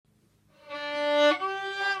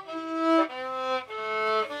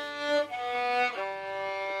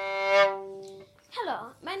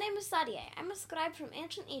Sadia. I'm a scribe from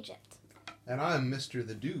ancient Egypt. And I'm Mr.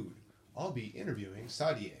 the Dude. I'll be interviewing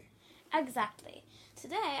Sadia. Exactly.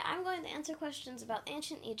 Today, I'm going to answer questions about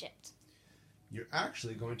ancient Egypt. You're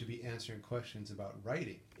actually going to be answering questions about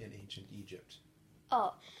writing in ancient Egypt.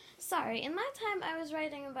 Oh, sorry. In my time, I was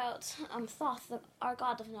writing about Thoth, our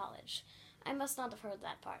god of knowledge. I must not have heard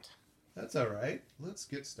that part. That's all right. Let's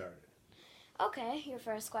get started. Okay, your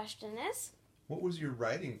first question is? What was your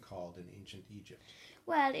writing called in ancient Egypt?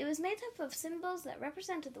 Well, it was made up of symbols that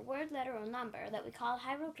represented the word, letter, or number that we call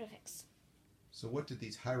hieroglyphics. So what did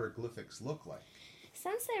these hieroglyphics look like?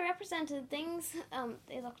 Since they represented things,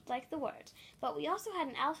 they looked like the word. But we also had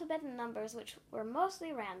an alphabet and numbers which were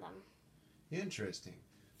mostly random. Interesting.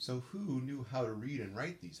 So who knew how to read and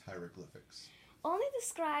write these hieroglyphics? Only the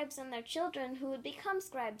scribes and their children who would become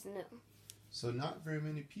scribes knew. So not very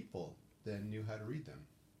many people then knew how to read them?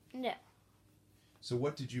 No. So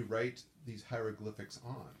what did you write these hieroglyphics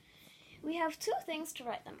on? We have two things to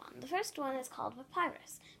write them on. The first one is called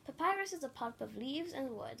papyrus. Papyrus is a pulp of leaves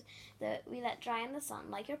and wood that we let dry in the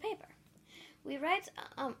sun, like your paper. We write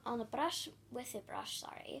on a brush,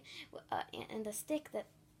 and a stick that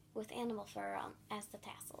with animal fur as the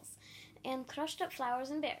tassels, and crushed up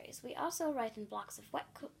flowers and berries. We also write in blocks of wet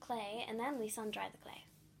clay, and then we sun-dry the clay.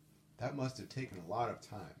 That must have taken a lot of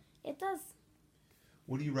time. It does.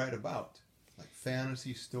 What do you write about? Like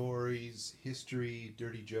fantasy stories, history,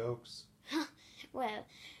 dirty jokes? Well,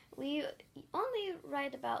 we only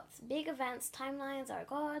write about big events, timelines, our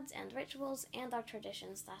gods, and rituals, and our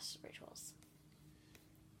traditions/rituals.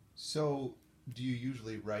 So, do you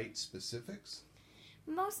usually write specifics?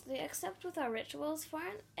 Mostly, except with our rituals. For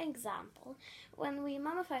an example, when we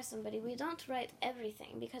mummify somebody, we don't write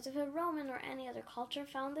everything, because if a Roman or any other culture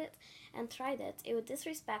found it and tried it, it would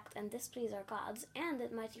disrespect and displease our gods, and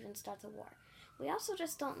it might even start a war. We also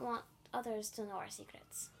just don't want others to know our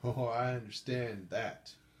secrets. Oh, I understand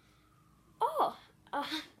that. Oh,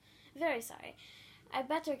 very sorry. I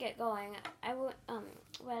better get going. I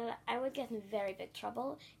would get in very big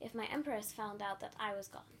trouble if my empress found out that I was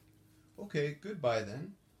gone. Okay, goodbye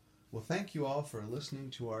then. Well, thank you all for listening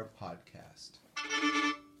to our podcast.